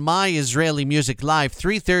week on My Israeli Music Live,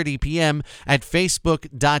 3:30 p.m. at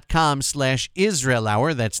facebook.com/Israel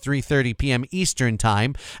Hour. That's 3:30 p.m. Eastern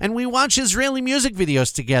Time. And we watch Israeli music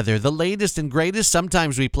videos together, the latest and greatest.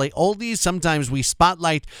 Sometimes we play oldies. Sometimes we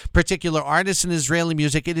spotlight particular artists in Israeli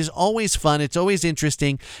music. It is always fun. It's always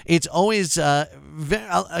interesting. It's always a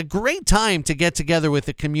great time to get together with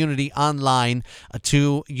the community online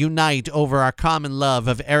to unite over our common love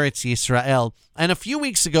of Eretz Yisrael. And a few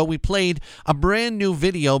weeks ago, we played a brand new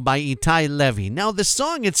video by Itai Levy. Now, the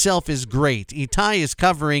song itself is great. Itai is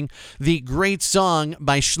covering the great song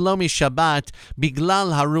by Shlomi Shabbat,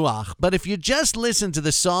 Biglal Haruach. But if you just listen to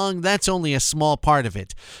the song, that's only a small part of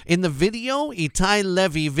it. In the video, Itai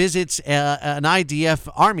Levy visits an IDF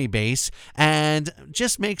army base and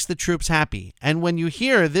just makes the troops happy. And when you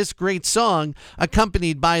hear this great song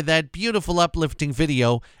accompanied by that beautiful, uplifting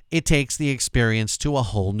video, it takes the experience to a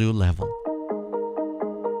whole new level.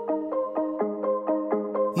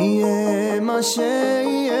 יהיה מה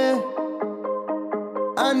שיהיה,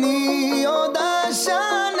 אני עוד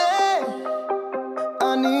אשנה,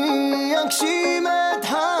 אני אגשים את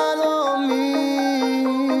חלומי,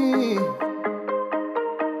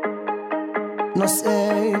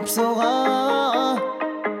 נושאי בשורה,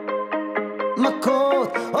 מכות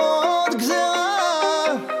עוד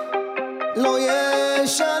גזרה, לא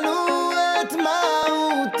ישנו את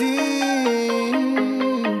מהותי.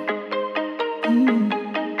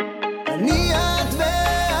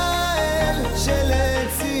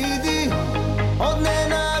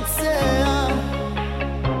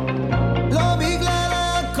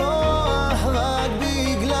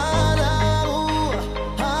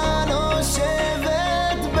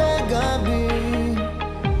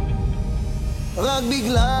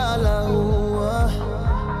 בגלל הרוח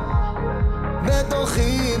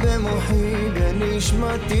בתוכי במוחי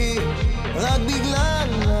בנשמתי, רק בגלל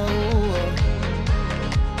הרוח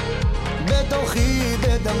בתוכי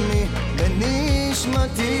בדמי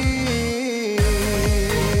בנשמתי.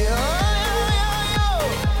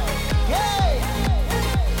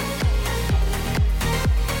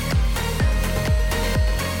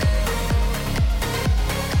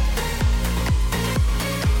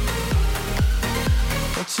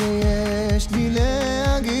 שיש לי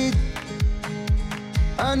להגיד,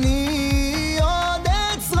 אני עוד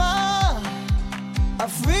אצרה,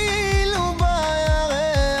 אפילו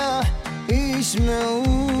בירח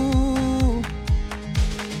ישמעו.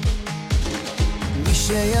 מי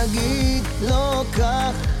שיגיד לא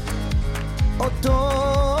כך, אותו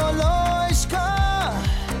לא אשכח,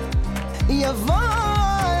 יבוא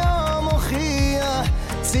היום הוכיח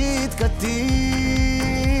צדקתי.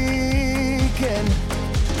 כן,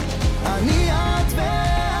 אני את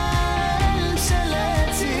והאל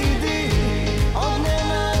שלצידי עוד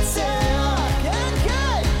ננצח, כן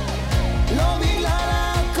כן, לא בגלל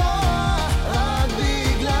הכוח, רק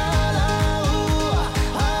בגלל הרוח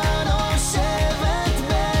הנושבת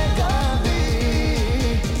בגבי,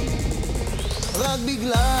 רק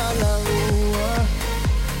בגלל הרוח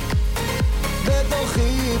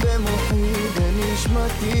בתוכי במוחי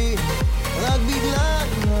בנשמתי, רק בגלל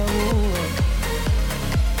הרוח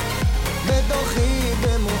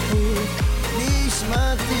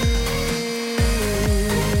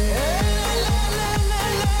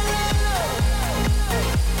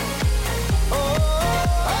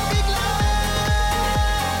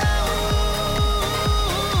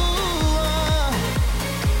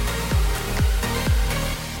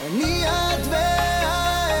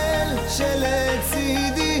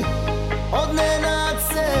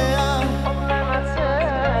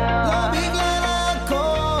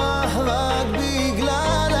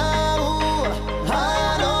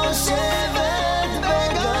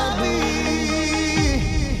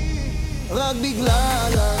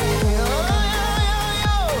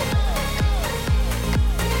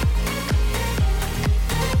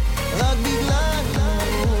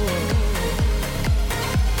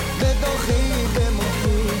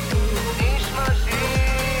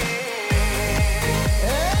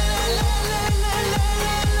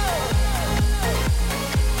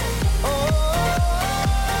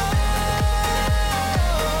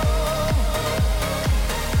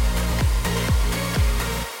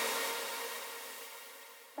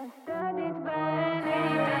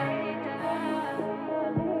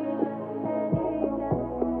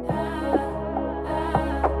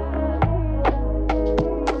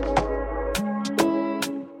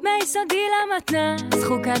ביסודי למתנ"ס,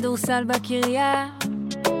 חוג כדורסל בקריה,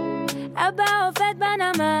 אבא עובד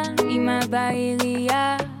בנמל, אמא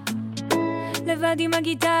בעירייה, לבד עם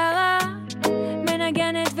הגיטרה,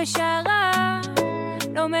 מנגנת ושרה,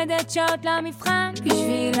 לומדת שעות למבחן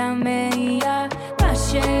בשביל המאייה. מה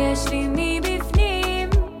שיש לי מבפנים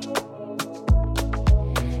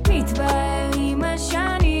מתבהר עם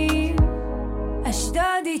השנים,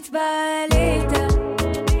 אשדוד התבהלית,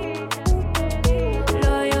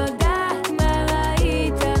 לא יודעת מה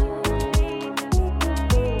ראית,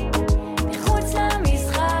 מחוץ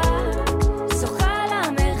למשחק שוחה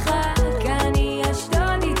למרחק, אני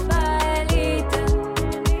אשדוד התבהלית.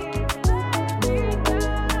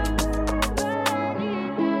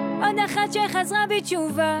 עוד אחת שחזרה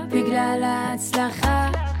בתשובה בגלל ההצלחה,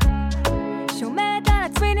 שומרת על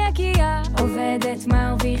עצמי נקייה, עובדת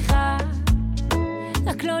מרוויחה,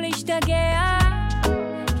 רק לא להשתגע,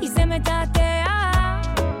 כי זה מתעתע,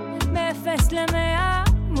 מאפס למאה,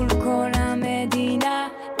 מול כל המדינה.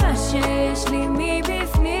 מה שיש לי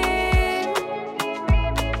מבפנים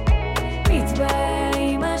מתבהר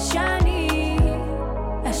עם השנים,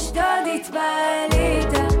 אשדוד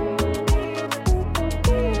התבהלית,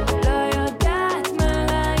 לא יודעת מה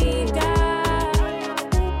ראית,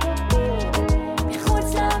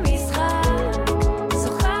 מחוץ למשחק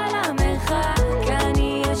שוחה למרחק,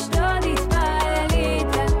 אני אשדוד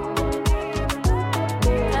התבהלית,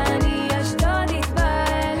 אני אשדוד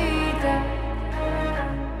התבהלית,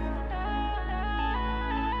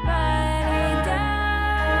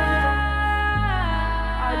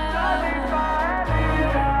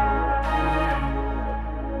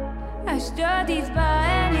 אשדוד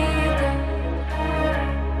התבהלית,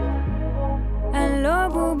 אני לא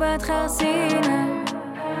בובת חרסינה,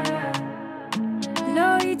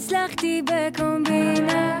 לא הצלחתי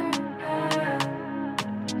בקומבינה,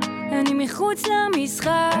 אני מחוץ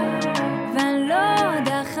למשחק ואני לא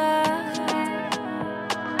דחת,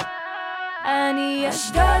 אני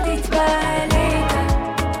אשדוד התבהלית,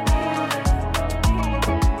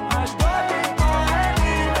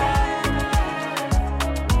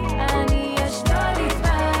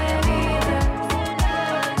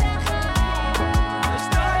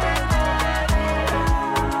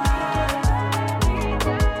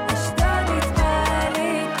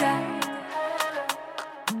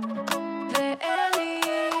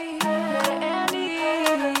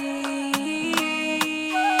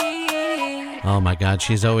 Oh my God,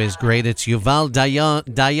 she's always great. It's Yuval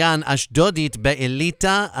Dayan, Ashdodit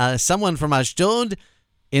Be'elita, someone from Ashdod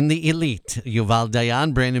in the elite. Yuval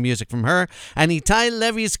Dayan, brand new music from her. And Itai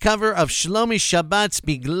Levy's cover of Shlomi Shabbat's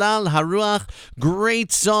Biglal Haruach.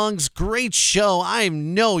 Great songs, great show. I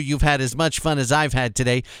know you've had as much fun as I've had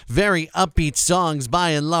today. Very upbeat songs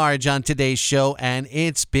by and large on today's show, and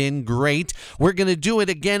it's been great. We're going to do it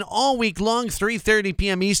again all week long, 3:30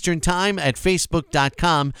 p.m. Eastern Time at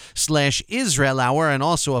Facebook.com/Israel Hour, and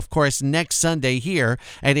also, of course, next Sunday here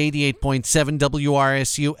at 88.7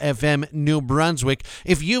 WRSU FM New Brunswick.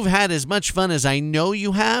 If you've had as much fun as I know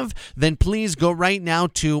you have, then please go right now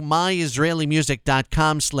to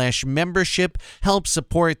myisraelimusic.com/membership. Help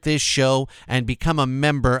support this show and become a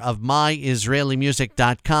member of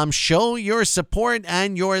myisraelimusic.com. Show your support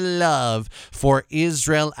and your love for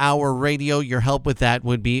Israel Hour Radio. Your help with that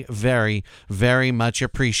would be very, very much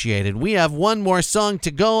appreciated. We have one more song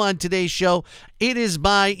to go on today's show. It is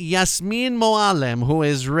by Yasmin Moalem, who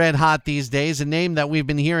is red hot these days, a name that we've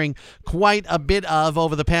been hearing quite a bit of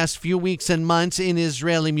over the past few weeks and months in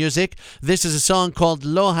Israeli music. This is a song called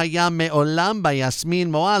Lo Haya Me'olam by Yasmin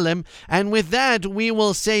Moalem. And with that, we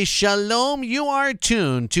will say shalom. You are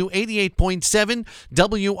tuned to 88.7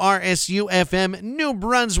 WRSU FM New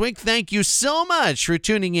Brunswick. Thank you so much for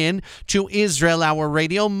tuning in to Israel Hour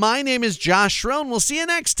Radio. My name is Josh Rohn. We'll see you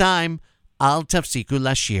next time. Al Tafsiku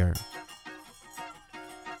Lashir.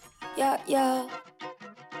 Yeah, yeah.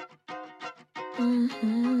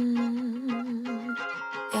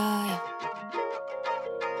 Yeah.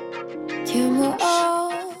 כמו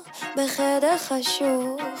אור בחדר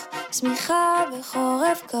חשוך, צמיחה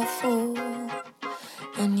בחורף קפוא,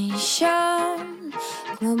 אני שם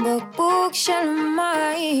כמו בקבוק של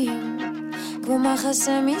מים, כמו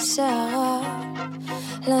מחסה משערה,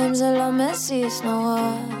 להם זה לא מזיז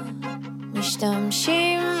נורא,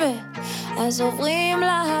 משתמשים אז עוברים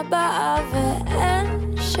להבאה,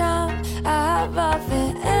 ואין שם אהבה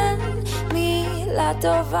ואין מילה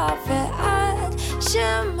טובה, ועד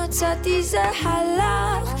שמצאתי זה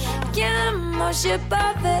הלך כמו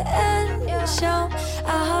שבא, ואין שם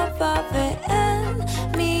אהבה ואין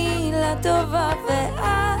מילה טובה,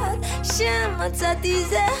 ועד שמצאתי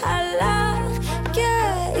זה הלך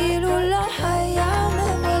כאילו לא היה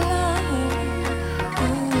מעולם.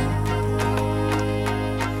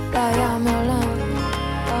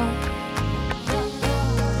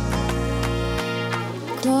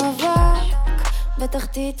 מאבק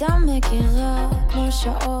בתחתית המגירה, כמו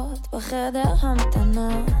שעות בחדר המתנה.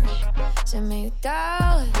 זה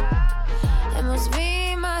מיותר, הם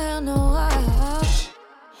עוזבים מהר נורא.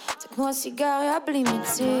 זה כמו סיגריה בלי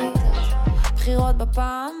מצית, בחירות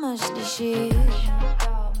בפעם השלישית.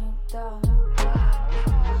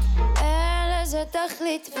 אין לזה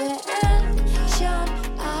תכלית ואין שם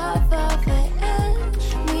אהבה ואין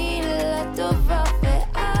מילה טובה,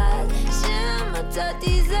 ועד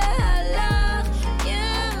שמצאתי זה הלך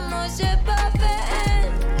כמו שבא,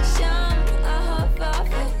 ואין שם אהבה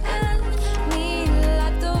ואין מילה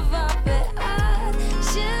טובה, ועד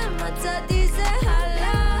שמצאתי זה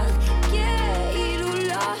הלך כאילו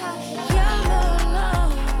לא היה מעולם,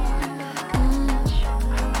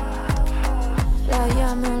 לא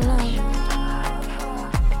היה מעולם.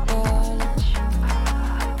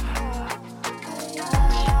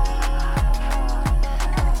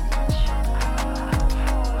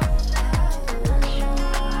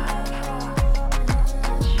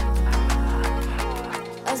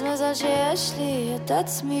 מזל שיש לי את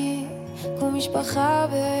עצמי כמו משפחה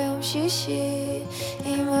ביום שישי.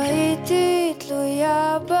 אם הייתי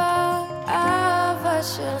תלויה באהבה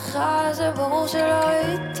שלך, זה ברור שלא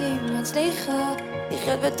הייתי מצליחה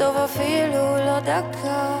לחיות בטוב אפילו לא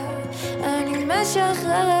דקה. אני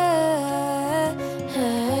משחררת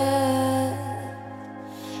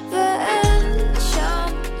ואין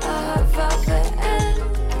שם אהבה ואין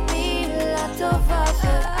מילה טובה,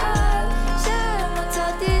 ועד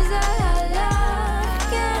שמצאתי זה הלך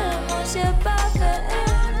כמו שבא,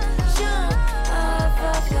 ואין שם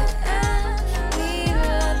אהבה ואין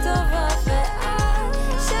מילה טובה, ועד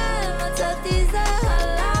שמצאתי זה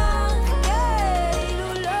הלך כאילו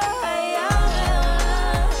לא היה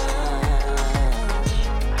מעולם,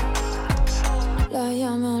 לא היה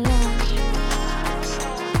מעולם.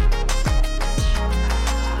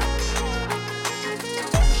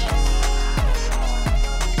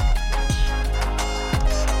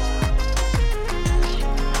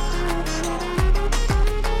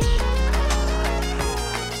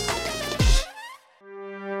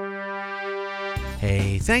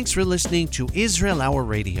 Hey, thanks for listening to Israel Hour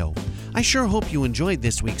Radio. I sure hope you enjoyed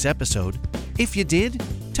this week's episode. If you did,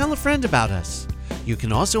 tell a friend about us. You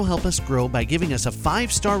can also help us grow by giving us a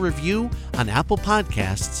 5-star review on Apple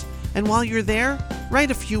Podcasts, and while you're there,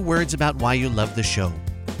 write a few words about why you love the show.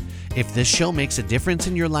 If this show makes a difference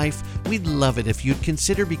in your life, we'd love it if you'd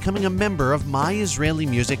consider becoming a member of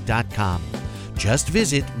myisraelimusic.com. Just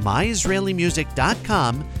visit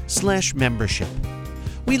myisraelimusic.com/membership.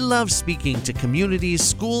 We love speaking to communities,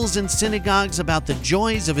 schools, and synagogues about the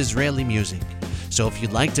joys of Israeli music. So if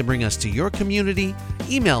you'd like to bring us to your community,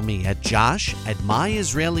 email me at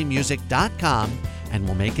josh@myisraelimusic.com and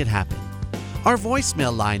we'll make it happen. Our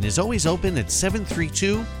voicemail line is always open at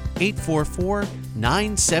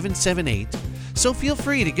 732-844-9778, so feel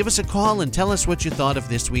free to give us a call and tell us what you thought of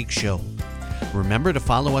this week's show. Remember to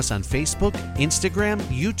follow us on Facebook, Instagram,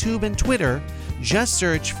 YouTube, and Twitter. Just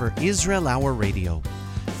search for Israel Hour Radio.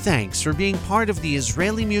 Thanks for being part of the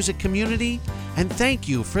Israeli music community, and thank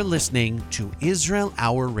you for listening to Israel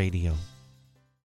Hour Radio.